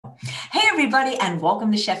go. Hey, everybody, and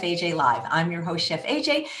welcome to Chef AJ Live. I'm your host, Chef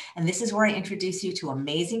AJ, and this is where I introduce you to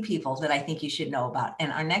amazing people that I think you should know about.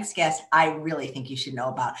 And our next guest, I really think you should know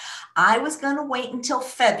about. I was going to wait until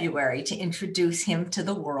February to introduce him to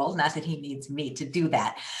the world, not that he needs me to do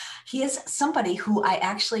that. He is somebody who I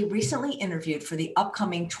actually recently interviewed for the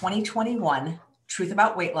upcoming 2021 Truth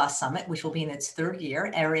About Weight Loss Summit, which will be in its third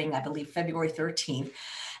year, airing, I believe, February 13th.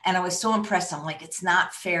 And I was so impressed. I'm like, it's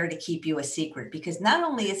not fair to keep you a secret, because not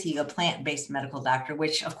only is he a plant-based medical doctor,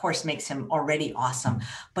 which of course makes him already awesome,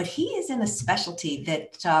 but he is in a specialty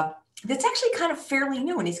that's actually kind of fairly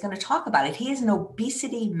new, and he's going to talk about it. He is an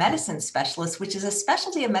obesity medicine specialist, which is a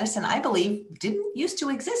specialty of medicine I believe didn't used to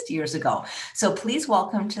exist years ago. So please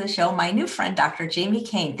welcome to the show my new friend, Dr. Jamie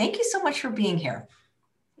Kane. Thank you so much for being here.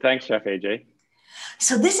 Thanks, Chef AJ.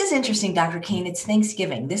 So this is interesting, Dr. Kane. It's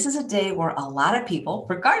Thanksgiving. This is a day where a lot of people,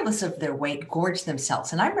 regardless of their weight, gorge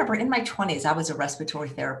themselves. And I remember in my 20s, I was a respiratory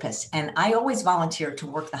therapist, and I always volunteered to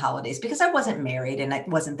work the holidays because I wasn't married and it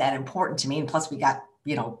wasn't that important to me. And plus we got,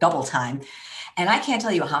 double time. And I can't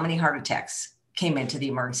tell you how many heart attacks came into the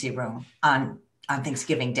emergency room on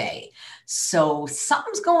Thanksgiving Day. So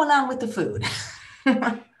something's going on with the food.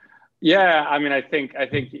 Yeah, I mean, I think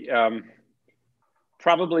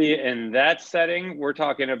probably in that setting, we're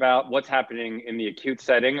talking about what's happening in the acute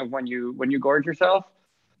setting of when you gorge yourself.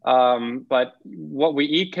 But what we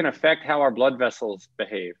eat can affect how our blood vessels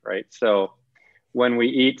behave, right? So when we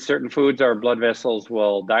eat certain foods, our blood vessels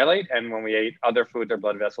will dilate, and when we eat other foods, our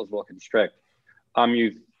blood vessels will constrict.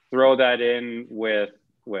 You throw that in with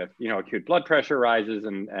acute blood pressure rises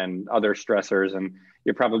and other stressors, and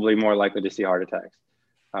you're probably more likely to see heart attacks.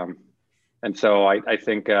 And so I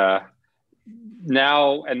think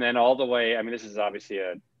now and then all the way, I mean, this is obviously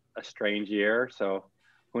a strange year, so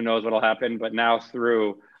who knows what'll happen, but now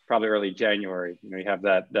through probably early January, you have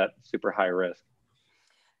that super high risk.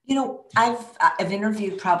 I've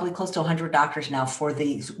interviewed probably close to 100 doctors now for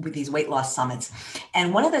these weight loss summits.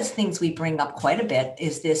 And one of those things we bring up quite a bit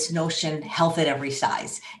is this notion, health at every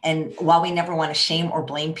size. And while we never want to shame or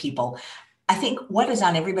blame people, I think what is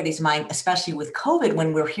on everybody's mind, especially with COVID,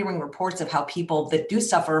 when we're hearing reports of how people that do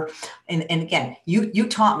suffer, and again, you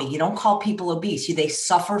taught me, you don't call people obese, they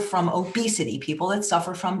suffer from obesity. People that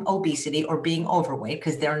suffer from obesity or being overweight,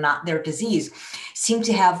 because they're not their disease, seem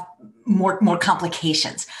to have more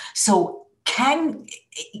complications. So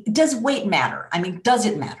does weight matter? I mean, does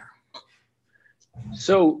it matter?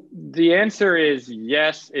 So the answer is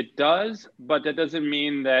yes, it does, but that doesn't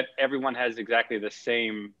mean that everyone has exactly the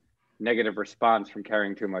same negative response from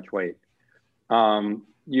carrying too much weight.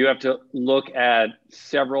 You have to look at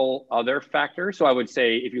several other factors. So I would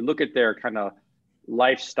say if you look at their kind of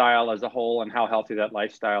lifestyle as a whole and how healthy that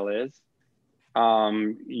lifestyle is,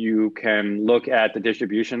 you can look at the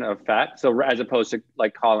distribution of fat. So as opposed to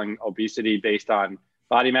like calling obesity based on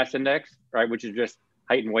body mass index, right, which is just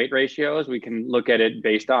height and weight ratios, we can look at it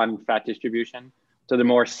based on fat distribution. So the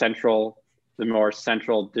more central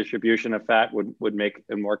distribution of fat would make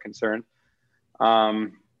a more concern.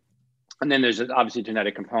 And then there's obviously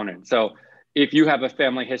genetic component. So if you have a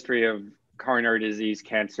family history of coronary disease,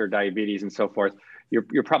 cancer, diabetes, and so forth,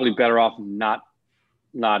 you're probably better off not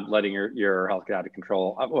letting your health get out of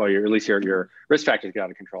control, or at least your risk factors get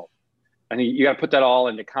out of control. I think you got to put that all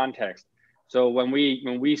into context. So when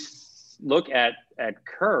we look at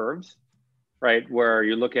curves, right, where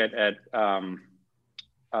you look at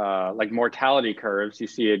like mortality curves, you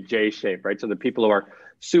see a J shape, right? So the people who are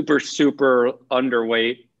super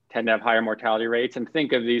underweight tend to have higher mortality rates. And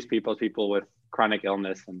think of these people as people with chronic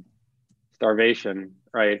illness and starvation,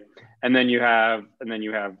 right? And then you have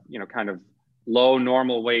kind of low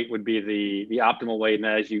normal weight would be the optimal weight. And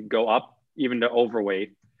as you go up even to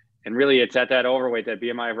overweight, and really it's at that overweight, that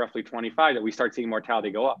BMI of roughly 25, that we start seeing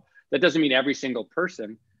mortality go up. That doesn't mean every single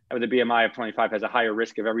person with a BMI of 25 has a higher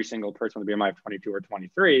risk of every single person with a BMI of 22 or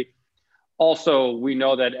 23. Also, we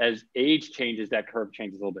know that as age changes, that curve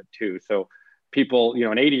changes a little bit too. So people, an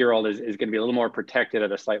 80-year-old is going to be a little more protected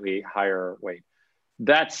at a slightly higher weight.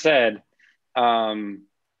 That said, clearly,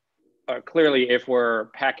 if we're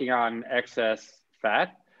packing on excess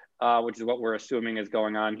fat, which is what we're assuming is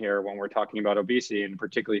going on here when we're talking about obesity, and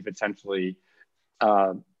particularly if it's central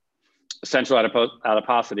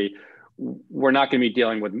adiposity, we're not going to be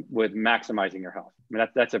dealing with maximizing your health. I mean,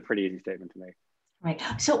 that's a pretty easy statement to make. Right.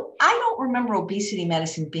 So I don't remember obesity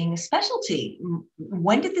medicine being a specialty.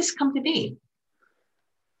 When did this come to be?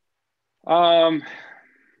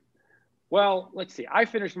 Well, let's see. I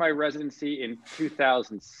finished my residency in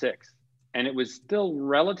 2006, and it was still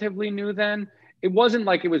relatively new then. It wasn't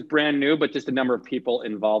like it was brand new, but just a number of people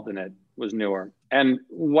involved in it newer. And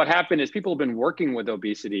what happened is people have been working with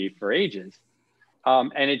obesity for ages.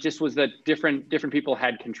 And it just was that different people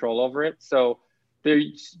had control over it. So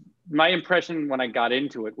my impression when I got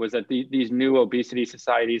into it was that these new obesity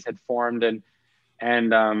societies had formed, and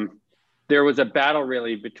there was a battle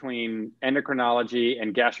really between endocrinology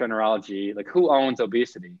and gastroenterology, like who owns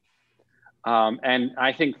obesity. And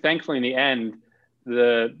I think thankfully in the end,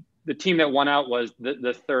 the team that won out was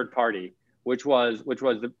the third party, which was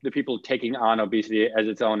the people taking on obesity as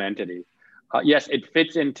its own entity. Yes, it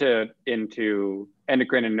fits into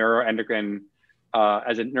endocrine and neuroendocrine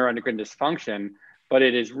as a neuroendocrine dysfunction, but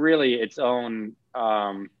it is really its own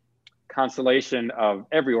constellation of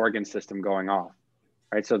every organ system going off,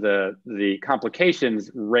 right? So the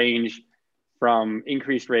complications range from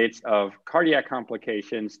increased rates of cardiac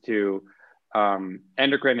complications to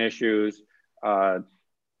endocrine issues,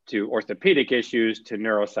 to orthopedic issues, to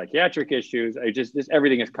neuropsychiatric issues. Just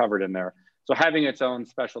everything is covered in there. So having its own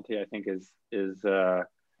specialty, I think, is the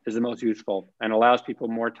most useful and allows people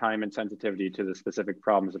more time and sensitivity to the specific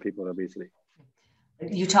problems of people with obesity.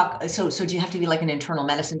 You talk, so do you have to be like an internal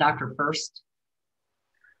medicine doctor first?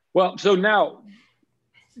 Well, so now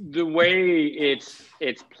the way it's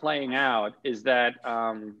playing out is that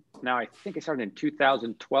now I think it started in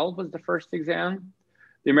 2012 was the first exam.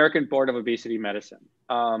 The American Board of Obesity Medicine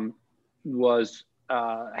had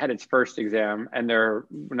its first exam, and they're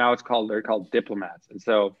called diplomats. And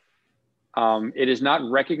so it is not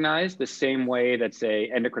recognized the same way that, say,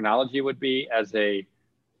 endocrinology would be as a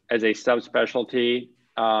subspecialty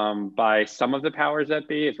by some of the powers that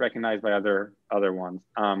be. It's recognized by other ones.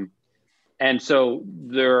 And so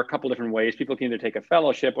there are a couple different ways. People can either take a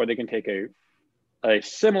fellowship, or they can take a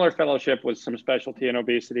similar fellowship with some specialty in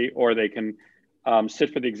obesity, or they can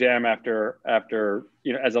sit for the exam after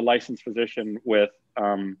as a licensed physician with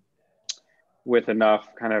enough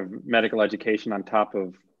kind of medical education on top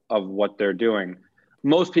of what they're doing.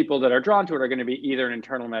 Most people that are drawn to it are going to be either in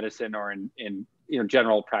internal medicine or in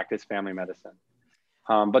general practice family medicine.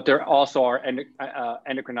 But there also are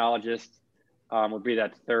endocrinologists, would be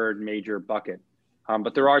that third major bucket.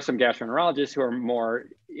 But there are some gastroenterologists who are more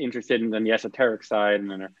interested in the esoteric side, and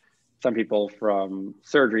then there are some people from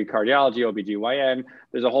surgery, cardiology, OBGYN.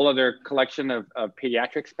 There's a whole other collection of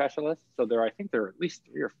pediatric specialists. So I think there are at least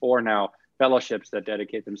 3 or 4 now fellowships that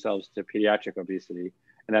dedicate themselves to pediatric obesity,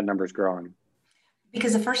 and that number is growing.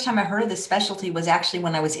 Because the first time I heard of this specialty was actually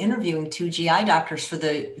when I was interviewing 2 GI doctors for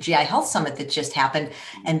the GI Health Summit that just happened.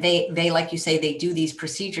 And they, like you say, they do these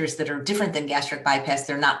procedures that are different than gastric bypass.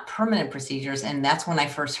 They're not permanent procedures. And that's when I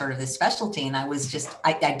first heard of this specialty. And I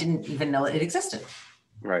didn't even know it existed.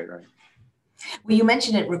 Right. Well, you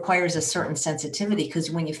mentioned it requires a certain sensitivity, because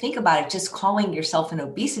when you think about it, just calling yourself an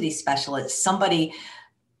obesity specialist, somebody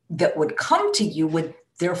that would come to you would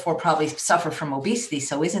therefore probably suffer from obesity.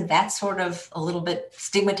 So isn't that sort of a little bit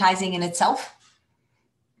stigmatizing in itself?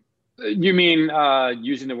 You mean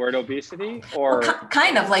using the word obesity, or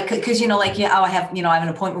kind of like, because I have an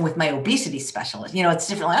appointment with my obesity specialist. It's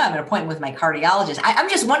different. Like, I have an appointment with my cardiologist. I'm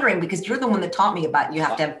just wondering, because you're the one that taught me about you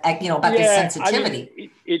have to about this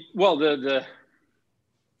sensitivity.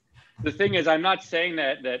 The thing is, I'm not saying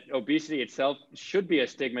that obesity itself should be a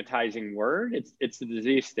stigmatizing word. It's the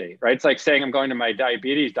disease state, right? It's like saying I'm going to my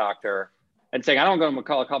diabetes doctor and saying I don't go to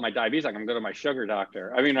call my diabetes doctor. I'm going to my sugar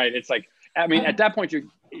doctor. I mean, right? It's like, at that point,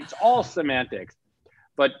 it's all semantics.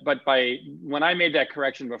 But when I made that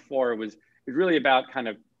correction before, it was really about kind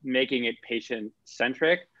of making it patient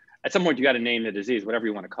centric. At some point, you got to name the disease, whatever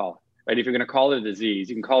you want to call it, right? If you're going to call it a disease,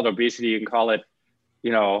 you can call it obesity. You can call it,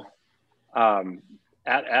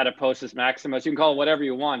 adiposis maximus. You can call it whatever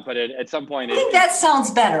you want, but at some point, I think that sounds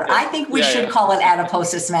better. I think we should call it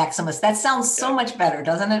adiposis maximus. That sounds so much better,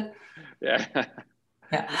 doesn't it? Yeah.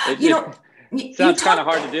 Yeah. It sounds kind of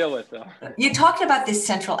hard to deal with, though. You talked about this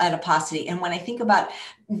central adiposity, and when I think about,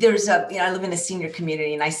 I live in a senior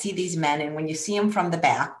community, and I see these men, and when you see them from the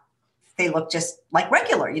back, they look just like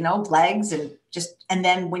regular, legs and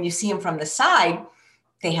then when you see them from the side,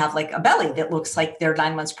 they have like a belly that looks like they're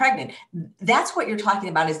 9 months pregnant. That's what you're talking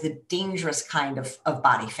about, is the dangerous kind of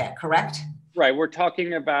body fat, correct? Right. We're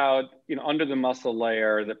talking about, under the muscle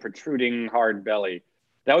layer, the protruding hard belly.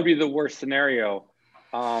 That would be the worst scenario.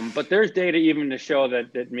 But there's data even to show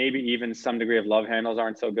that maybe even some degree of love handles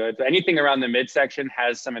aren't so good. So anything around the midsection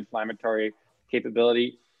has some inflammatory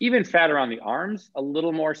capability. Even fat around the arms, a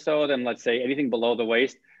little more so than, let's say, anything below the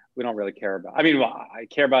waist, we don't really care about. I mean, I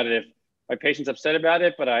care about it if my patient's upset about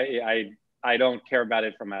it, but I don't care about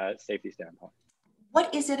it from a safety standpoint.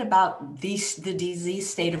 What is it about the disease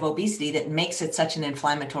state of obesity that makes it such an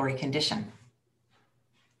inflammatory condition?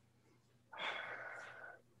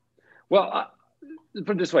 Well,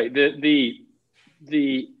 put it this way: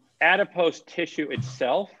 the adipose tissue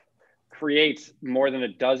itself creates more than a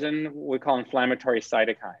dozen what we call inflammatory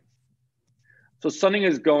cytokines. So something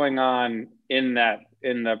is going on in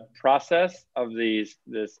the process of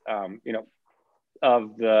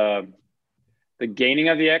of the gaining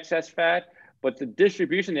of the excess fat, but the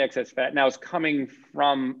distribution of the excess fat now is coming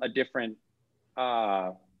from a different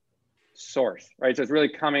source, right? So it's really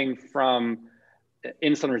coming from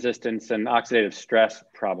insulin resistance and oxidative stress,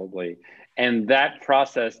 probably. And that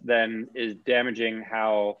process then is damaging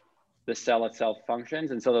how the cell itself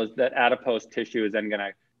functions. And so that adipose tissue is then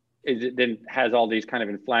then has all these kind of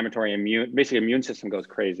inflammatory basically immune system goes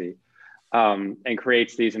crazy, and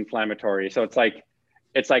creates these inflammatory. So it's like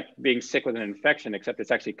being sick with an infection, except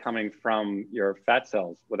it's actually coming from your fat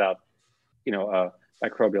cells without, a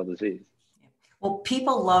microbial disease. Well,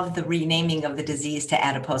 people love the renaming of the disease to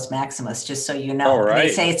adipose maximus, just so you Oh, know. right.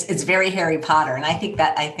 They say it's very Harry Potter, and I think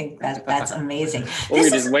that's amazing. Well, we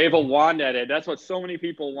just wave a wand at it. That's what so many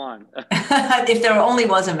people want. If there only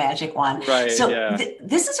was a magic wand. Right. So yeah.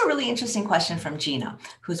 This is a really interesting question from Gina,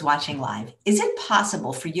 who's watching live. Is it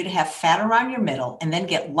possible for you to have fat around your middle and then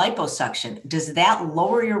get liposuction? Does that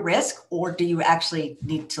lower your risk, or do you actually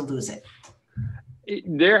need to lose it?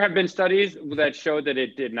 There have been studies that showed that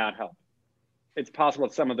it did not help. It's possible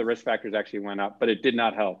that some of the risk factors actually went up, but it did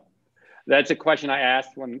not help. That's a question I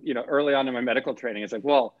asked when, early on in my medical training. It's like,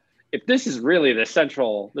 well, if this is really the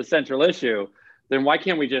central issue, then why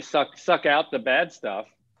can't we just suck out the bad stuff,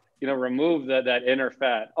 remove that inner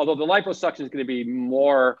fat? Although the liposuction is going to be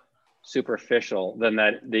more superficial than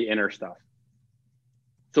the inner stuff.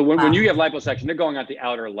 So when you have liposuction, they're going at the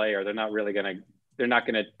outer layer. They're not going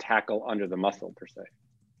to tackle under the muscle per se.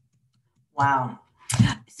 Wow.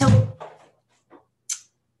 So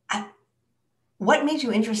what made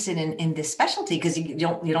you interested in this specialty? Because you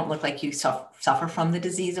don't look like you suffer from the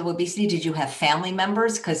disease of obesity. Did you have family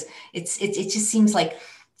members? Because it just seems like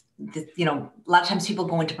a lot of times people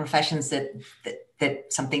go into professions that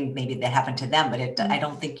something maybe that happened to them, but I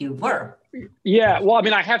don't think you were. Yeah, well, I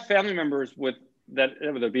mean, I have family members with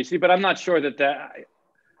obesity, but I'm not sure that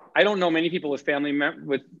I don't know many people with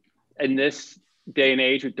in this day and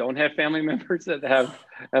age who don't have family members that have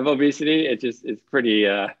obesity. It's pretty.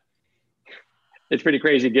 It's pretty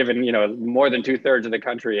crazy, given more than 2/3 of the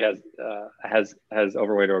country has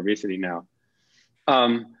overweight or obesity now.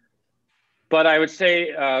 But I would say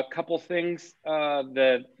a couple things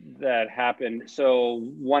that happened. So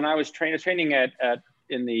when I was training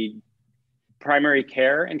in the primary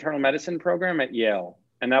care internal medicine program at Yale,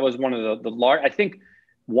 and that was one of the large. I think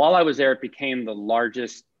while I was there, it became the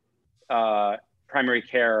largest primary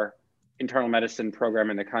care internal medicine program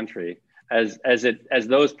in the country. As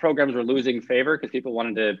those programs were losing favor because people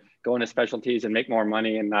wanted to go into specialties and make more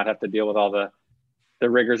money and not have to deal with all the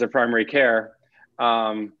rigors of primary care,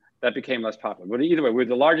 that became less popular. But either way, we're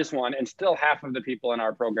the largest one, and still half of the people in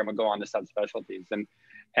our program would go on to subspecialties.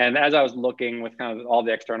 And as I was looking with kind of all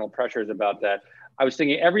the external pressures about that, I was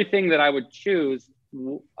thinking everything that I would choose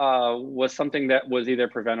was something that was either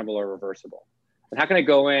preventable or reversible. And how can I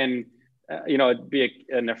go in? Be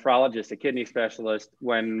a nephrologist, a kidney specialist,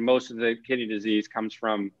 when most of the kidney disease comes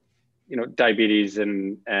from, diabetes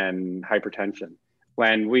and hypertension,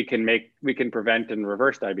 when we can prevent and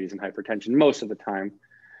reverse diabetes and hypertension most of the time.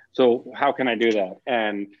 So how can I do that?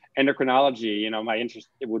 And endocrinology, my interest,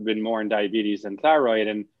 it would have been more in diabetes than thyroid.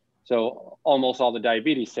 And so almost all the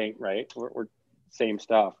diabetes, right? We're same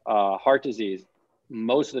stuff. Heart disease,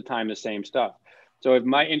 most of the time, the same stuff. So if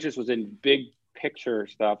my interest was in big picture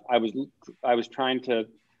stuff, I was trying to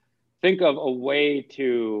think of a way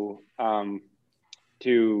to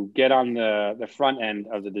get on the front end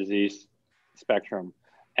of the disease spectrum.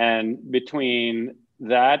 And between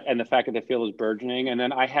that and the fact that the field was burgeoning, and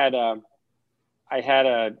then I had a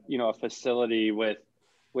facility with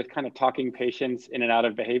kind of talking patients in and out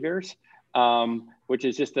of behaviors, which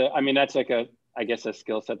is just that's like a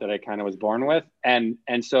skill set that I kind of was born with, and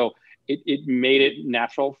so it made it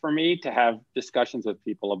natural for me to have discussions with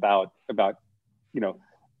people about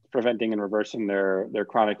preventing and reversing their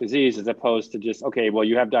chronic disease, as opposed to just, okay, well,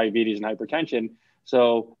 you have diabetes and hypertension,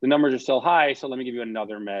 so the numbers are still high, so let me give you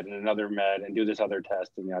another med and do this other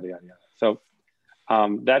test and yada yada yada. So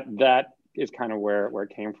that is kind of where it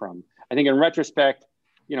came from. I think in retrospect,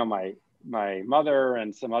 my mother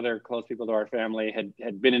and some other close people to our family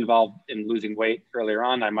had been involved in losing weight earlier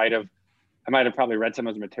on. I might have probably read some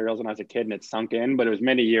of those materials when I was a kid and it sunk in, but it was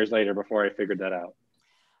many years later before I figured that out.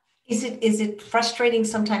 Is it frustrating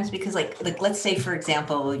sometimes because like let's say for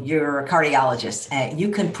example you're a cardiologist, you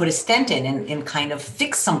can put a stent in and kind of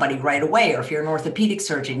fix somebody right away, or if you're an orthopedic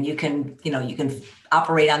surgeon you can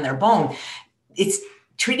operate on their bone. It's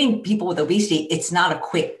treating people with obesity, it's not a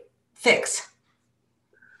quick fix.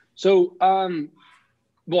 So,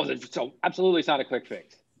 so absolutely, it's not a quick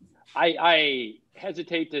fix. I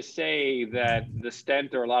hesitate to say that the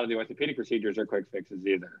stent or a lot of the orthopedic procedures are quick fixes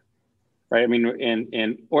either, right? I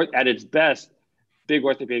mean, or at its best, big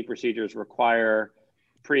orthopedic procedures require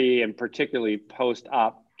pre and particularly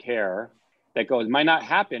post-op care that might not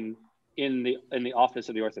happen in the office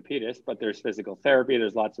of the orthopedist, but there's physical therapy,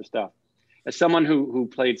 there's lots of stuff. As someone who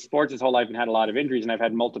played sports his whole life and had a lot of injuries, and I've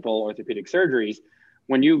had multiple orthopedic surgeries,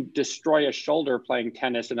 when you destroy a shoulder playing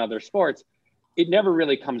tennis and other sports, it never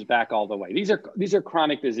really comes back all the way. These are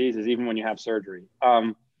chronic diseases, even when you have surgery.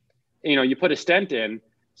 You put a stent in.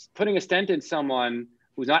 Putting a stent in someone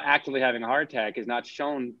who's not actively having a heart attack is not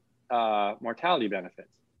shown mortality benefits,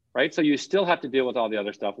 right? So you still have to deal with all the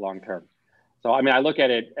other stuff long term. So I mean, I look at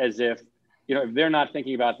it as if if they're not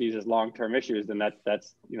thinking about these as long term issues, then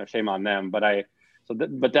that's shame on them. But I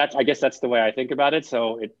guess that's the way I think about it.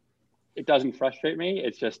 So it doesn't frustrate me.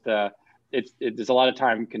 It's just there's a lot of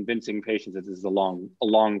time convincing patients that this is a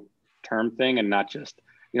long term thing and not just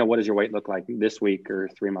what does your weight look like this week or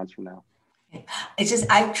 3 months from now. It's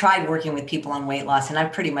just, I've tried working with people on weight loss and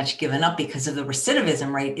I've pretty much given up because of the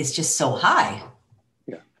recidivism rate is just so high.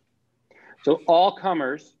 Yeah. So all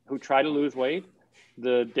comers who try to lose weight,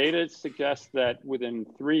 the data suggests that within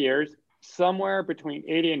 3 years, somewhere between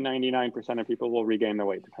 80 and 99% of people will regain their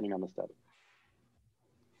weight, depending on the study.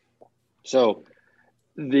 So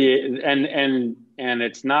and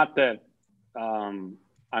it's not that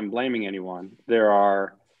I'm blaming anyone. There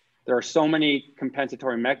are so many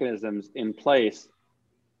compensatory mechanisms in place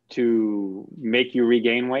to make you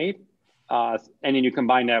regain weight. And then you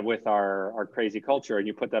combine that with our crazy culture and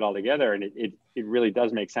you put that all together and it really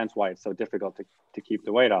does make sense why it's so difficult to keep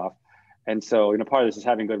the weight off. And so, part of this is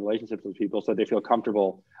having good relationships with people so they feel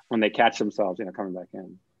comfortable when they catch themselves, coming back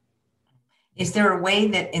in. Is there a way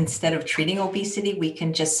that instead of treating obesity, we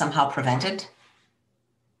can just somehow prevent it?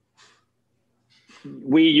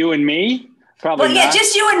 You and me? Probably well, yeah, not.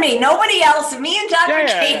 Just you and me, nobody else. Me and Dr.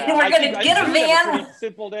 Kane, we're going to get a van. Have a pretty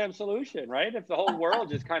simple damn solution, right? If the whole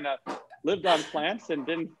world just kind of lived on plants and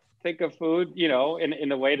didn't think of food, in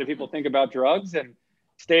the way that people think about drugs and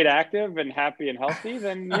stayed active and happy and healthy,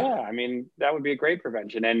 then yeah, I mean, that would be a great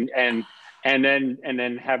prevention. And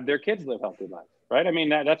then have their kids live healthy lives, right? I mean,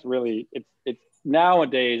 that's really, it's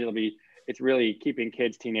nowadays it's really keeping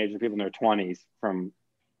kids, teenagers, people in their 20s from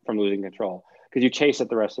losing control because you chase it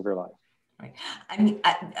the rest of your life. Right. I mean,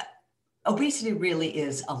 obesity really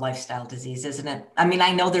is a lifestyle disease, isn't it? I mean,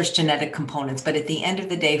 I know there's genetic components, but at the end of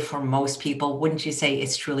the day, for most people, wouldn't you say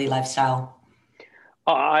it's truly lifestyle?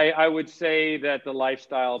 I would say that the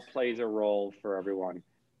lifestyle plays a role for everyone.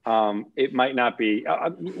 It might not be.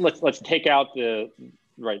 Let's take out the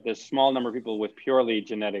small number of people with purely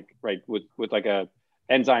genetic, right, with like a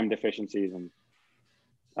enzyme deficiencies, and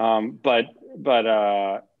but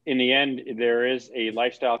in the end, there is a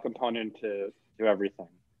lifestyle component to everything.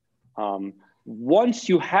 Once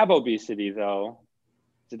you have obesity, though,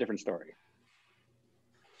 it's a different story.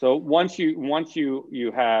 So once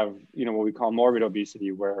you have what we call morbid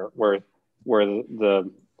obesity, where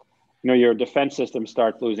the your defense system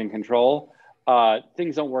starts losing control,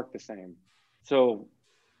 things don't work the same. So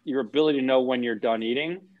your ability to know when you're done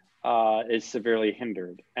eating is severely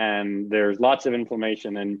hindered, and there's lots of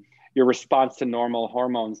inflammation, and your response to normal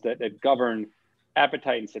hormones that govern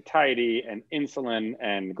appetite and satiety and insulin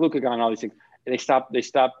and glucagon, all these things, they stop.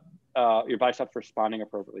 Your body stops responding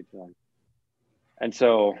appropriately to them. And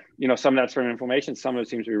so, some of that's from inflammation, some of it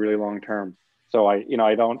seems to be really long-term. So I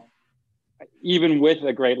don't, even with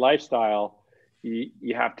a great lifestyle,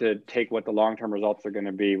 you have to take what the long-term results are going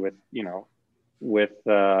to be with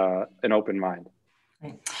an open mind.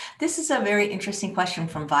 Right. This is a very interesting question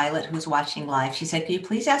from Violet, who's watching live. She said, could you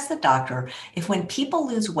please ask the doctor if when people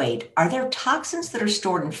lose weight, are there toxins that are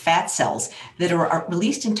stored in fat cells that are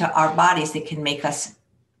released into our bodies that can make us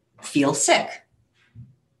feel sick?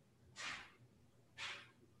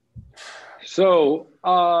 So,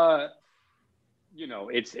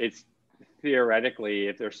 it's theoretically,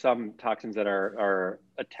 if there's some toxins that are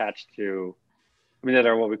attached to, that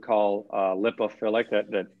are what we call lipophilic,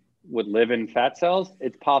 that would live in fat cells,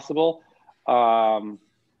 it's possible.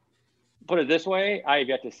 Put it this way, I have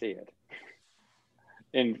yet to see it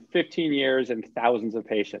in 15 years and thousands of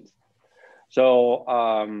patients. So,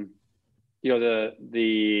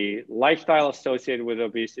 the lifestyle associated with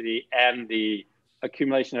obesity and the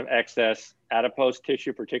accumulation of excess adipose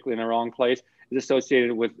tissue, particularly in the wrong place, is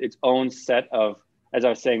associated with its own set of, as I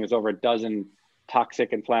was saying, there's over a dozen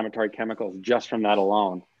toxic inflammatory chemicals just from that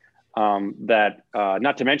alone.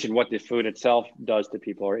 Not to mention what the food itself does to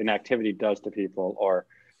people, or inactivity does to people, or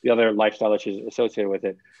the other lifestyle issues associated with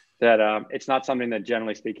it, that it's not something that,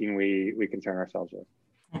 generally speaking, we concern ourselves with.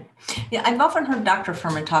 Yeah, I've often heard Dr.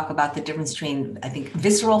 Furman talk about the difference between, I think,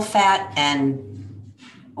 visceral fat and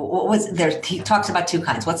what was there? He talks about two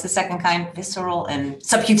kinds. What's the second kind? Visceral and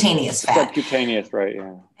subcutaneous fat. Subcutaneous, right?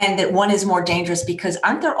 Yeah. And that one is more dangerous because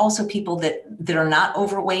aren't there also people that are not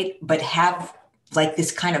overweight but have like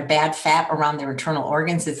this kind of bad fat around their internal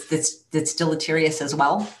organs that's deleterious as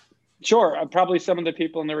well? Sure, probably some of the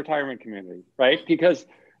people in the retirement community, right? Because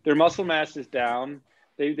their muscle mass is down.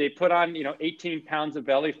 They put on 18 pounds of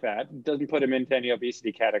belly fat. It doesn't put them into any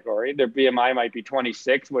obesity category. Their BMI might be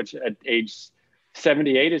 26, which at age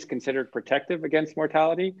 78 is considered protective against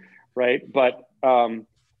mortality, right? But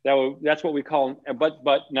that's what we call.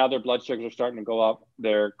 But now their blood sugars are starting to go up.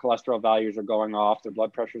 Their cholesterol values are going off. Their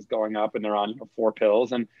blood pressure is going up, and they're on 4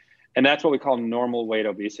 pills. And that's what we call normal weight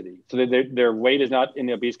obesity. So their weight is not in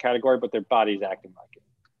the obese category, but their body's acting like it.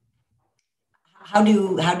 How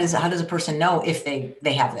does a person know if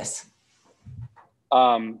they have this?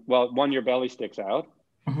 Well, one, your belly sticks out,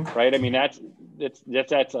 right? I mean, that's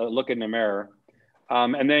a look in the mirror.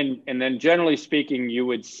 And then generally speaking, you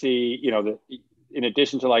would see, in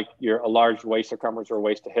addition to like a large waist circumference or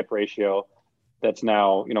waist to hip ratio, that's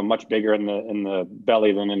now, much bigger in the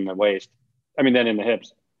belly than in the waist. Than in the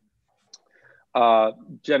hips.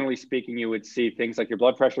 Generally speaking, you would see things like your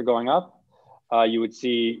blood pressure going up. You would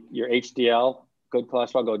see your HDL, good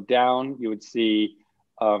cholesterol, go down. You would see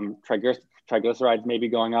triglycerides maybe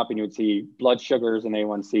going up, and you would see blood sugars and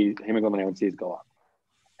A1C, hemoglobin A1Cs go up.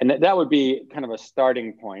 And that would be kind of a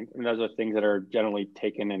starting point. And those are things that are generally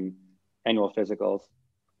taken in annual physicals.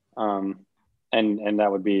 And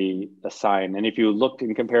that would be a sign. And if you looked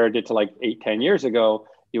and compared it to like 8-10 years ago,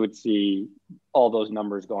 you would see all those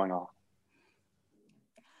numbers going off.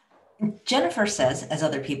 Jennifer says, as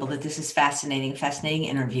other people, that this is fascinating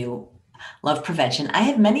interview. Love prevention. I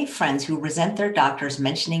have many friends who resent their doctors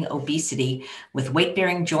mentioning obesity with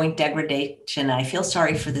weight-bearing joint degradation. I feel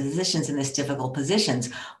sorry for the physicians in this difficult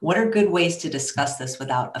positions. What are good ways to discuss this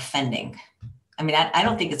without offending? I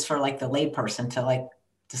don't think it's for like the layperson to like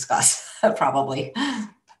discuss probably.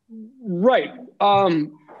 Right.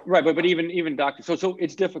 Right. But even doctors. So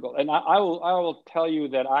it's difficult. And I will tell you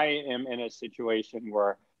that I am in a situation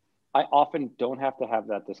where I often don't have to have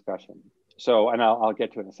that discussion. So, and I'll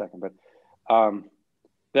get to it in a second, but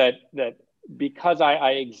that because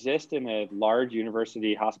I exist in a large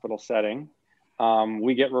university hospital setting,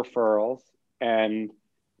 we get referrals, and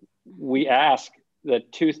we ask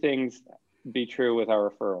that two things be true with our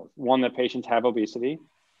referrals. One, that patients have obesity,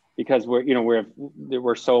 because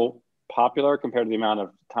we're so popular compared to the amount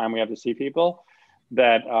of time we have to see people,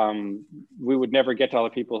 that we would never get to all the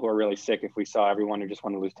people who are really sick if we saw everyone who just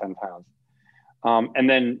wanted to lose 10 pounds. And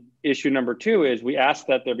then issue number 2 is we ask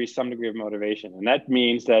that there be some degree of motivation. And that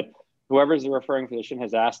means that whoever is the referring physician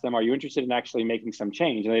has asked them, are you interested in actually making some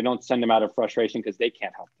change? And they don't send them out of frustration because they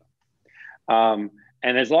can't help them.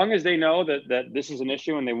 And as long as they know that this is an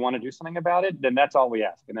issue and they want to do something about it, then that's all we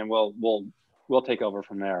ask. And then we'll take over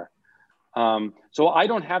from there. So I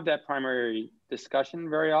don't have that primary discussion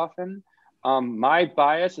very often. My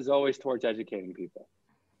bias is always towards educating people.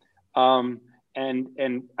 And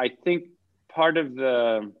I think part of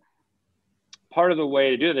the way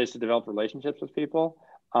to do this is to develop relationships with people.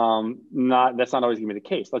 That's not always gonna be the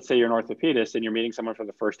case. Let's say you're an orthopedist and you're meeting someone for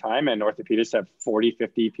the first time, and orthopedists have 40,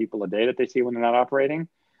 50 people a day that they see when they're not operating.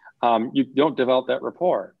 You don't develop that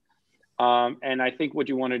rapport. And I think what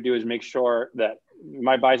you wanna do is make sure that,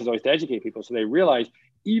 my bias is always to educate people so they realize,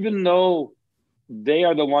 even though they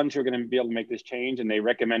are the ones who are gonna be able to make this change and they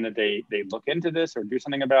recommend that they look into this or do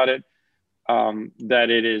something about it, that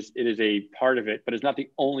it is a part of it, but it's not the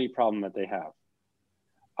only problem that they have.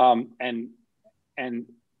 And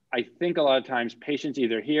I think a lot of times patients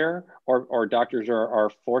either hear or doctors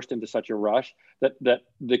are forced into such a rush that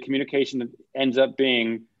the communication ends up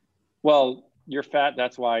being, well, you're fat,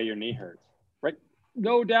 that's why your knee hurts, right?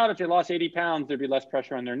 No doubt if they lost 80 pounds, there'd be less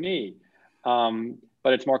pressure on their knee.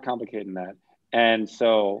 But it's more complicated than that. And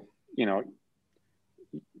so,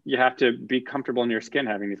 you have to be comfortable in your skin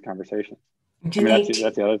having these conversations.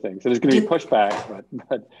 That's the other thing. So there's going to be pushback,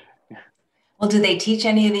 but. Well, do they teach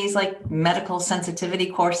any of these like medical sensitivity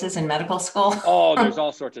courses in medical school? Oh, there's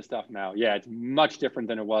all sorts of stuff now. Yeah, it's much different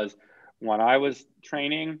than it was when I was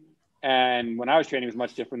training. And when I was training, it was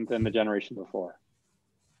much different than the generation before.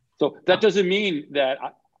 So that doesn't mean that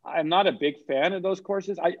I'm not a big fan of those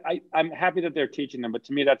courses. I'm happy that they're teaching them, but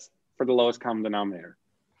to me, that's for the lowest common denominator.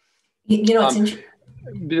 It's interesting.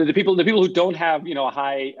 The people who don't have, a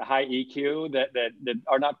high EQ that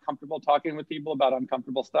are not comfortable talking with people about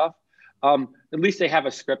uncomfortable stuff, at least they have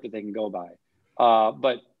a script that they can go by.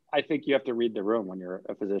 But I think you have to read the room when you're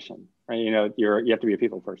a physician, right? You have to be a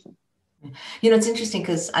people person. It's interesting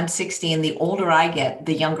because I'm 60, and the older I get,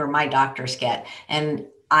 the younger my doctors get. And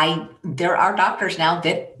there are doctors now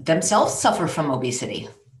that themselves suffer from obesity.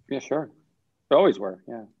 Yeah, sure. They always were.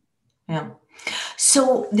 Yeah. Yeah.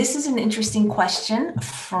 So this is an interesting question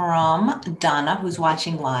from Donna, who's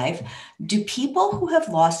watching live. Do people who have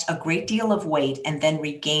lost a great deal of weight and then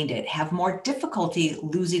regained it have more difficulty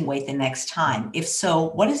losing weight the next time? If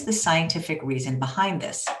so, what is the scientific reason behind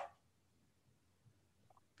this?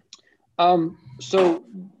 So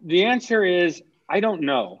the answer is, I don't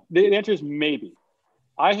know. The answer is maybe.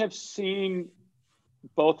 I have seen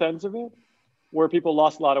both ends of it, where people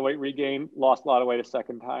lost a lot of weight, regained, lost a lot of weight a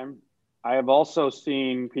second time. I have also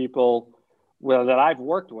seen people that I've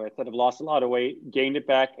worked with that have lost a lot of weight, gained it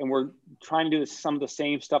back, and we're trying to do some of the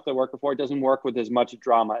same stuff that worked before. It doesn't work with as much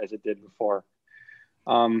drama as it did before.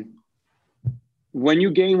 When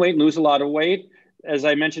you gain weight, lose a lot of weight, as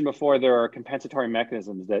I mentioned before, there are compensatory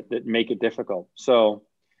mechanisms that make it difficult. So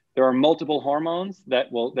there are multiple hormones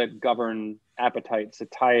that govern appetite,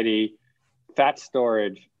 satiety, fat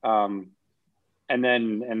storage, and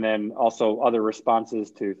then also other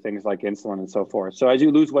responses to things like insulin and so forth. So as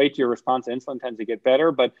you lose weight, your response to insulin tends to get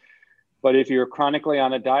better. But if you're chronically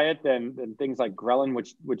on a diet, then things like ghrelin,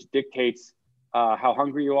 which dictates how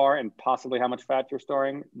hungry you are and possibly how much fat you're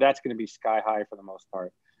storing, that's going to be sky high for the most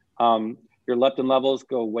part. Your leptin levels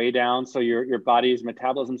go way down, so your body's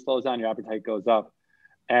metabolism slows down, your appetite goes up.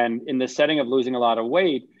 And in the setting of losing a lot of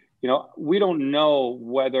weight, we don't know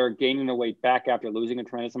whether gaining the weight back after losing a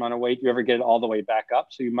tremendous amount of weight, you ever get it all the way back up.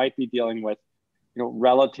 So you might be dealing with,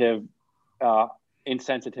 relative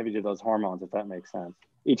insensitivity to those hormones, if that makes sense,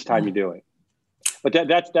 each time you do it. But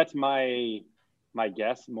that's my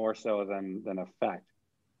guess, more so than a fact.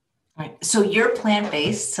 All right. So you're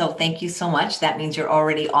plant-based. So thank you so much. That means you're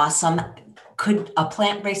already awesome. Could a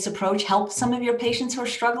plant-based approach help some of your patients who are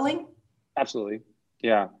struggling? Absolutely.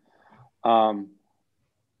 Yeah.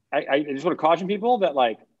 I just want to caution people that,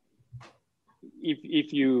 like,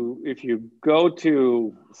 if you go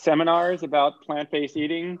to seminars about plant-based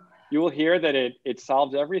eating, you will hear that it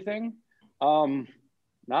solves everything.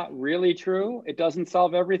 Not really true. It doesn't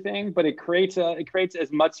solve everything, but it creates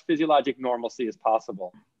as much physiologic normalcy as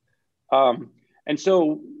possible. And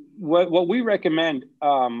so what we recommend,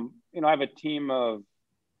 I have a team of,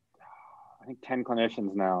 I think 10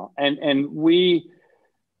 clinicians now, and we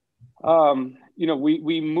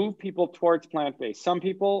move people towards plant-based. Some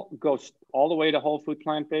people go all the way to whole food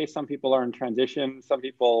plant-based. Some people are in transition. Some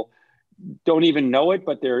people don't even know it,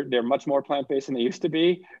 but they're much more plant-based than they used to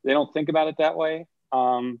be. They don't think about it that way.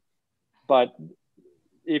 But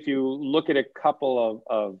if you look at a couple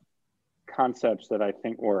of concepts that I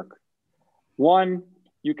think work, one,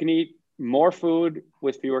 you can eat more food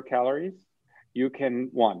with fewer calories.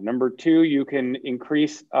 Number two, you can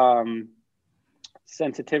increase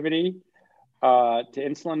sensitivity to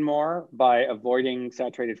insulin more by avoiding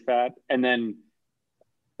saturated fat, and then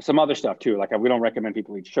some other stuff too. Like, we don't recommend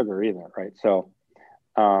people eat sugar either, right? So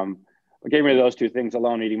getting rid of those two things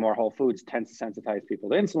alone, eating more whole foods, tends to sensitize people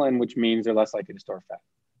to insulin, which means they're less likely to store fat.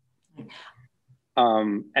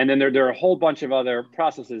 And then there are a whole bunch of other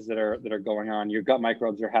processes that are going on. Your gut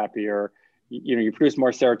microbes are happier. You produce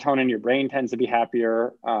more serotonin. Your brain tends to be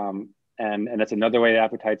happier, and that's another way the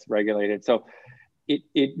appetite's regulated. So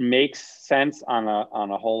it makes sense on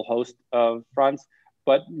a whole host of fronts,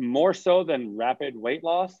 but more so than rapid weight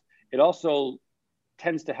loss, it also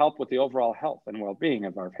tends to help with the overall health and well-being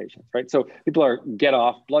of our patients, right? So people get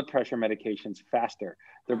off blood pressure medications faster.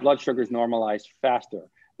 Their blood sugars normalize faster.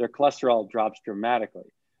 Their cholesterol drops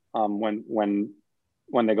dramatically when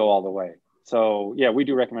they go all the way. So yeah, we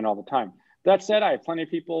do recommend all the time. That said, I have plenty of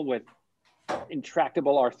people with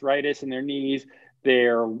intractable arthritis in their knees,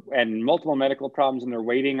 and multiple medical problems, and they're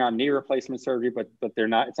waiting on knee replacement surgery, but they're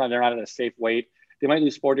not at a safe weight. They might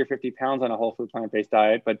lose 40 or 50 pounds on a whole food plant-based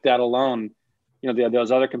diet, but that alone,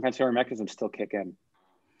 those other compensatory mechanisms still kick in.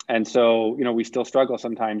 And so, we still struggle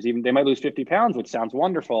sometimes. Even they might lose 50 pounds, which sounds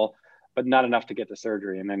wonderful, but not enough to get to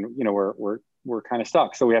surgery. And then, we're kind of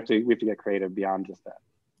stuck. So we have to get creative beyond just that.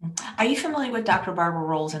 Are you familiar with Dr. Barbara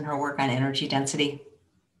Rolls and her work on energy density?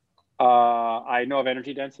 I know of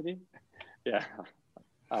energy density. Yeah.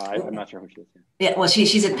 I'm not sure who she is. Yeah, well,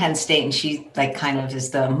 she's at Penn State, and she like kind of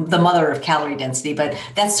is the mother of calorie density. But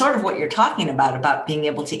that's sort of what you're talking about being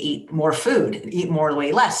able to eat more food, eat more,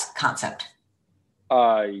 weigh less concept.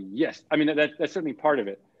 Yes, I mean that's certainly part of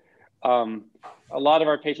it. A lot of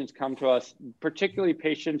our patients come to us, particularly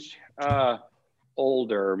patients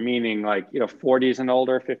older, meaning like 40s and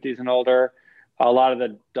older, 50s and older. A lot of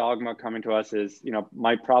the dogma coming to us is,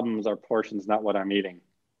 my problems are portions, not what I'm eating.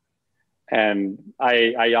 And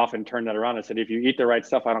I often turn that around and said, if you eat the right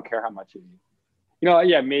stuff, I don't care how much you eat.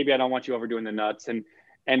 Yeah, maybe I don't want you overdoing the nuts.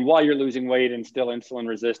 And while you're losing weight and still insulin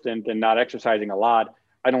resistant and not exercising a lot,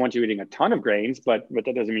 I don't want you eating a ton of grains, but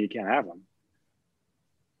that doesn't mean you can't have them.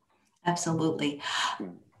 Absolutely.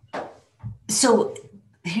 Yeah. So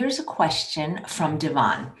here's a question from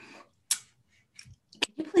Devon.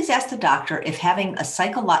 Can you please ask the doctor if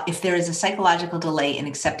if there is a psychological delay in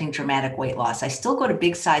accepting dramatic weight loss? I still go to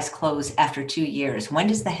big size clothes after 2 years. When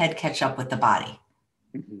does the head catch up with the body?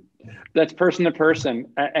 Mm-hmm. That's person to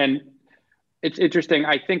person. And it's interesting.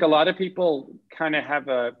 I think a lot of people kind of have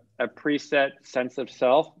a preset sense of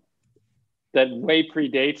self that way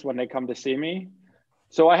predates when they come to see me.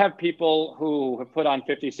 So I have people who have put on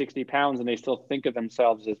 50, 60 pounds and they still think of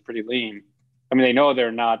themselves as pretty lean. I mean, they know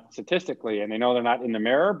they're not statistically and they know they're not in the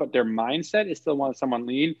mirror, but their mindset is still want someone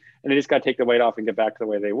lean, and they just got to take the weight off and get back to the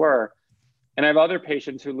way they were. And I have other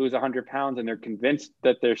patients who lose 100 pounds and they're convinced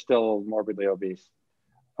that they're still morbidly obese.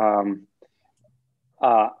 I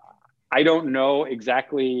don't know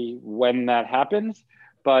exactly when that happens,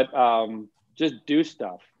 but just do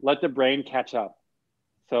stuff. Let the brain catch up.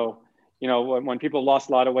 So, when people lost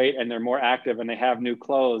a lot of weight and they're more active and they have new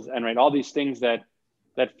clothes and all these things that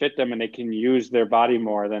fit them and they can use their body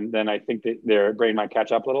more, then I think that their brain might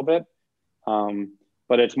catch up a little bit.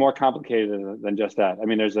 But it's more complicated than just that. I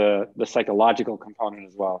mean, there's the psychological component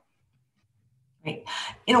as well. Right.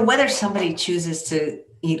 Whether somebody chooses to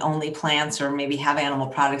eat only plants or maybe have animal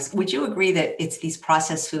products, would you agree that it's these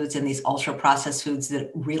processed foods and these ultra processed foods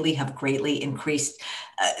that really have greatly increased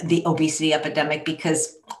the obesity epidemic?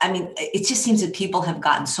 Because, I mean, it just seems that people have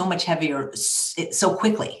gotten so much heavier so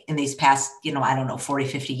quickly in these past, 40,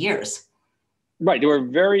 50 years. Right. There were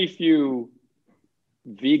very few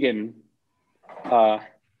vegan,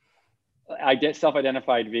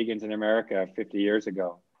 self-identified vegans in America 50 years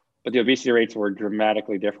ago, but the obesity rates were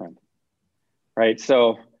dramatically different. Right.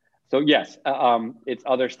 So yes, it's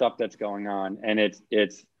other stuff that's going on, and it's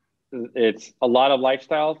a lot of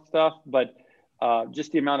lifestyle stuff, but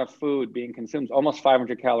just the amount of food being consumed, almost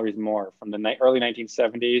 500 calories more from the early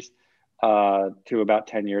 1970s to about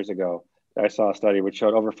 10 years ago. I saw a study which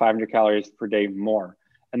showed over 500 calories per day more,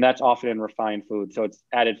 and that's often in refined food. So it's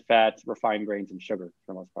added fats, refined grains, and sugar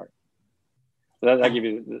for the most part. So that gives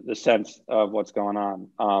you the sense of what's going on.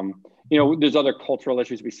 There's other cultural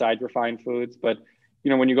issues besides refined foods, but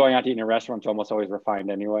when you're going out to eat in a restaurant, it's almost always refined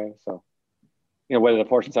anyway. So, whether the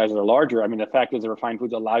portion sizes are larger, I mean, the fact is the refined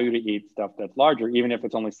foods allow you to eat stuff that's larger, even if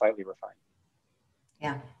it's only slightly refined.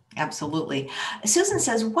 Yeah, absolutely. Susan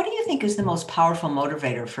says, what do you think is the most powerful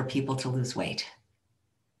motivator for people to lose weight?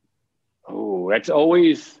 Oh, it's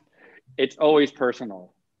always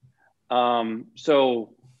personal. I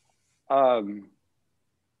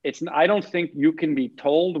don't think you can be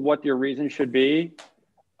told what your reason should be.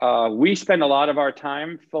 We spend a lot of our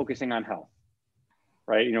time focusing on health,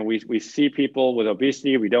 right? We see people with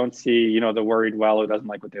obesity. We don't see, the worried well who doesn't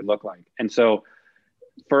like what they look like. And so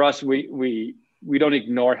for us, we don't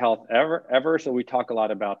ignore health ever. So we talk a lot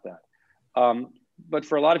about that. But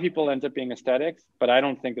for a lot of people, it ends up being aesthetics, but I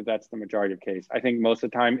don't think that that's the majority of case. I think most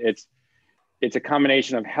of the time it's a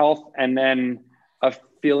combination of health and then a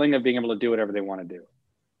feeling of being able to do whatever they want to do.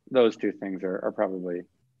 Those two things are probably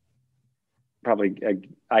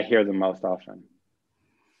I hear them most often.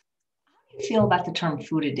 How do you feel about the term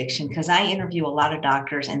food addiction? Because I interview a lot of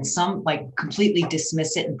doctors, and some completely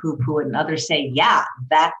dismiss it and poo-poo it, and others say, yeah,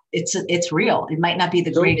 that it's real. It might not be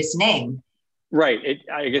the greatest name. Right.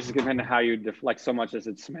 I guess it's depending on how you deflect so much as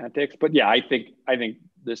it's semantics. But yeah, I think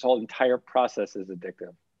this whole entire process is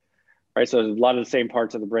addictive. Right. So a lot of the same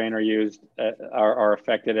parts of the brain are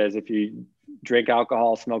affected as if you drink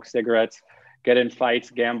alcohol, smoke cigarettes, get in fights,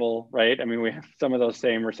 gamble. Right. I mean, we have some of those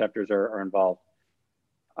same receptors are involved.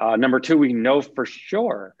 Number two, we know for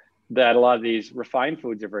sure that a lot of these refined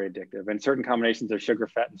foods are very addictive, and certain combinations of sugar,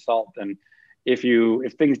 fat, and salt. And if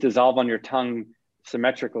things dissolve on your tongue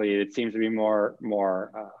symmetrically, it seems to be more.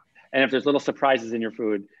 And if there's little surprises in your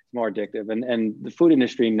food, it's more addictive. And the food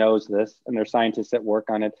industry knows this, and there's scientists that work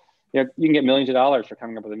on it. You can get millions of dollars for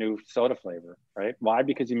coming up with a new soda flavor, right? Why?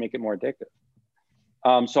 Because you make it more addictive.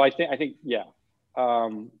 So I think, yeah.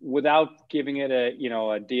 without giving it a,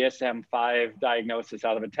 a DSM-5 diagnosis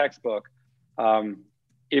out of a textbook,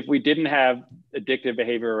 if we didn't have addictive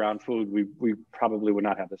behavior around food, we probably would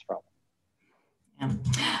not have this problem. Yeah.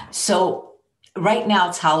 So right now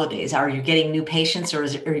it's holidays. Are you getting new patients, or are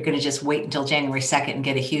you going to just wait until January 2nd and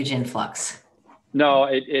get a huge influx? No,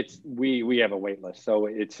 we have a wait list. So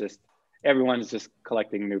it's just, everyone's just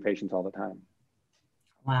collecting new patients all the time.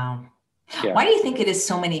 Wow. Yeah. Why do you think it is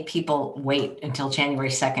so many people wait until January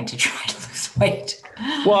 2nd to try to lose weight?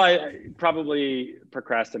 Well, probably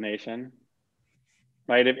procrastination,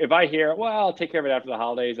 right? If I hear, well, I'll take care of it after the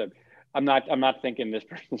holidays, I'm not thinking this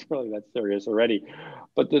person's really that serious already.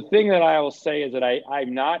 But the thing that I will say is that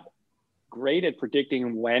I'm not great at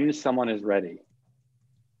predicting when someone is ready.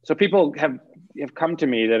 So people have come to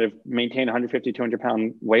me that have maintained 150, 200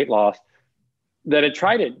 pound weight loss, that had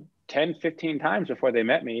tried it 10, 15 times before they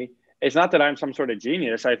met me. It's not that I'm some sort of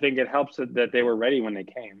genius. I think it helps that they were ready when they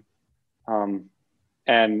came.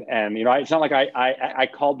 And it's not like I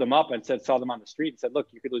called them up and saw them on the street and said, look,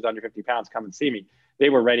 you could lose under 50 pounds, come and see me. They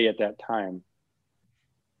were ready at that time.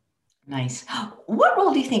 Nice. What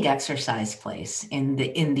role do you think exercise plays in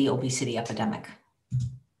the obesity epidemic?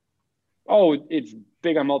 Oh, it's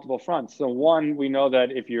big on multiple fronts. So one, we know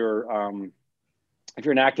that if you're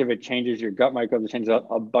inactive, it changes your gut microbes, it changes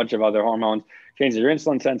a bunch of other hormones, changes your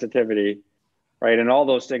insulin sensitivity, right? And all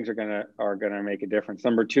those things are gonna make a difference.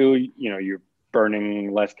 Number two, you're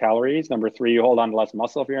burning less calories. Number three, you hold on to less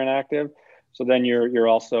muscle if you're inactive. So then you're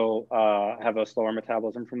also have a slower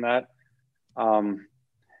metabolism from that.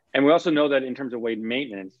 And we also know that in terms of weight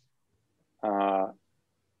maintenance,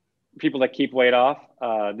 people that keep weight off,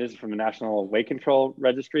 this is from the National Weight Control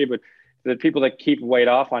Registry, but the people that keep weight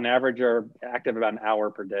off on average are active about an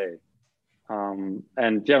hour per day.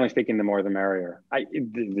 And generally speaking, the more the merrier.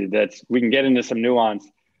 We can get into some nuance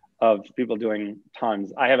of people doing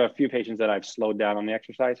tons. I have a few patients that I've slowed down on the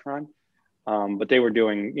exercise front, but they were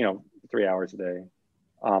doing, 3 hours a day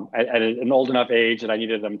at an old enough age that I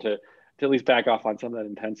needed them to at least back off on some of that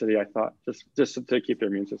intensity. I thought just to keep their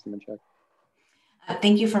immune system in check.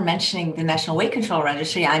 Thank you for mentioning the National Weight Control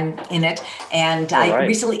Registry. I'm in it, and I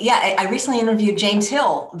recently interviewed James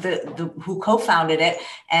Hill, who co-founded it,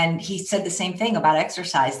 and he said the same thing about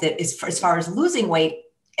exercise. That is, as far as losing weight,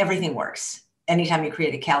 everything works anytime you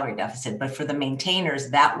create a calorie deficit. But for the maintainers,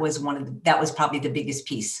 that was probably the biggest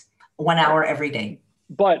piece. 1 hour every day.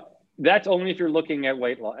 But that's only if you're looking at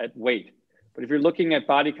weight. But if you're looking at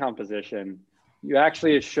body composition, you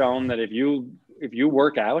actually have shown that if you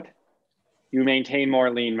work out, you maintain more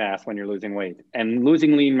lean mass when you're losing weight. And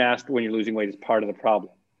losing lean mass when you're losing weight is part of the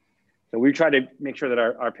problem. So we try to make sure that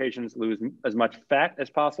our patients lose as much fat as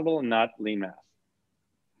possible and not lean mass,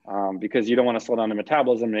 because you don't want to slow down the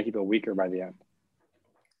metabolism and make people weaker by the end.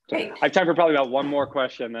 So I have time for probably about one more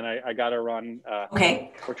question, then I got to run.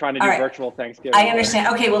 Okay. We're trying to do virtual Thanksgiving. I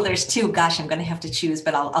understand. Okay, well, there's two. Gosh, I'm going to have to choose,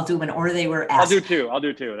 but I'll do them in order they were asked. I'll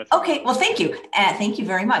do two. That's okay. Well, thank you. Thank you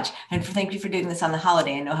very much. And thank you for doing this on the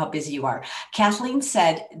holiday. I know how busy you are. Kathleen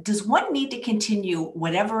said, does one need to continue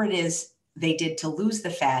whatever it is they did to lose the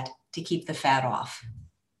fat to keep the fat off?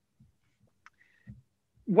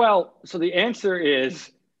 Well, so the answer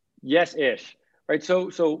is yes-ish, right?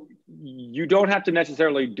 So you don't have to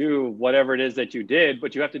necessarily do whatever it is that you did,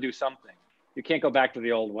 but you have to do something. You can't go back to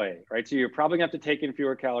the old way, right? So you're probably gonna have to take in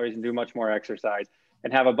fewer calories and do much more exercise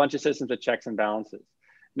and have a bunch of systems of checks and balances.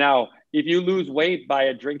 Now, if you lose weight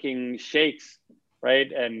by drinking shakes, right,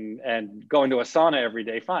 and going to a sauna every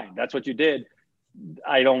day, fine, that's what you did.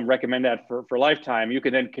 I don't recommend that for lifetime. You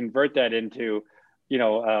can then convert that into,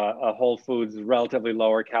 a whole foods, relatively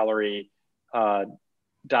lower calorie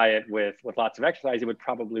diet with lots of exercise. It would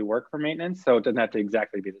probably work for maintenance. So it doesn't have to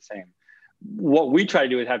exactly be the same. What we try to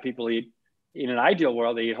do is have people eat, in an ideal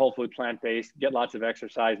world, they eat whole food, plant-based, get lots of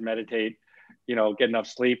exercise, meditate, get enough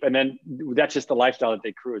sleep. And then that's just the lifestyle that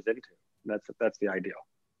they cruise into. That's the ideal.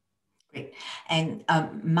 Great. And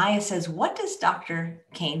Maya says, what does Dr.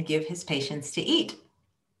 Kane give his patients to eat?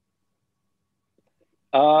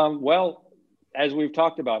 Well, as we've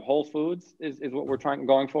talked about, whole foods is what we're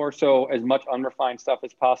going for. So as much unrefined stuff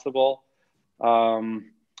as possible.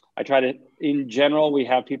 I try to, in general, we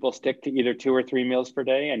have people stick to either 2 or 3 meals per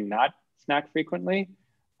day and not snack frequently.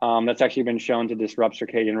 That's actually been shown to disrupt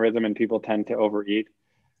circadian rhythm, and people tend to overeat.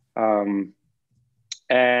 And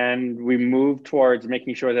we move towards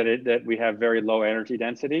making sure that we have very low energy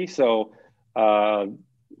density. So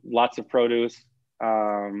lots of produce,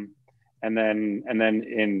 and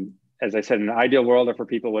then as I said, in an ideal world, or for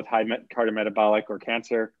people with high cardiometabolic or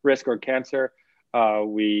cancer risk or cancer,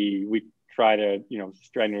 we try to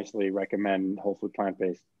strenuously recommend whole food,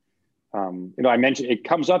 plant-based. I mentioned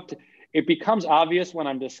it becomes obvious when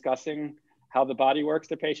I'm discussing how the body works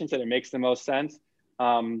to patients, and it makes the most sense.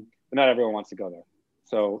 But not everyone wants to go there.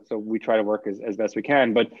 So we try to work as best we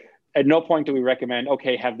can, but at no point do we recommend,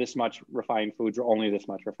 okay, have this much refined foods or only this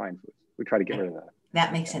much refined foods. We try to get rid of that.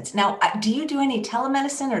 That makes sense. Now, do you do any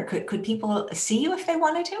telemedicine, or could people see you if they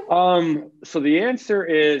wanted to? So the answer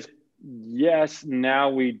is yes, now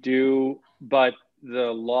we do, but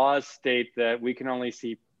the laws state that we can only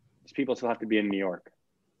see people still have to be in New York.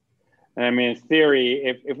 And I mean, in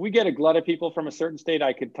theory, if we get a glut of people from a certain state,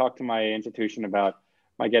 I could talk to my institution about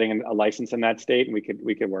my getting a license in that state, and we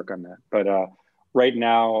could work on that. But right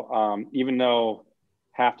now, even though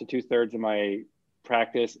half to 2/3 of my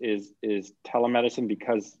practice is telemedicine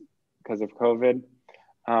because of COVID,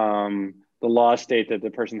 the laws state that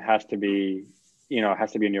the person has to be in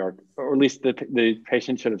New York, or at least the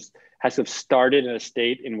patient has to have started in a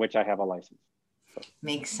state in which I have a license. So,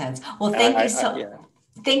 makes sense. Well, thank you so. Yeah.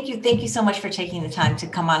 Thank you so much for taking the time to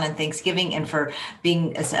come on Thanksgiving, and for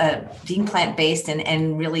being plant-based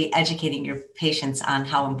and really educating your patients on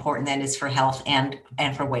how important that is for health and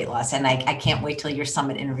for weight loss. And I can't wait till your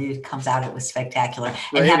summit interview comes out. It was spectacular.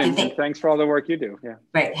 Great, and thanks for all the work you do. Yeah.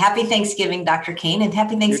 Right. Happy Thanksgiving, Dr. Kane, and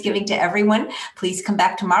happy Thanksgiving to everyone. Please come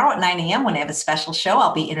back tomorrow at 9 a.m. when I have a special show.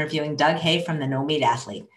 I'll be interviewing Doug Hay from the No Meat Athlete.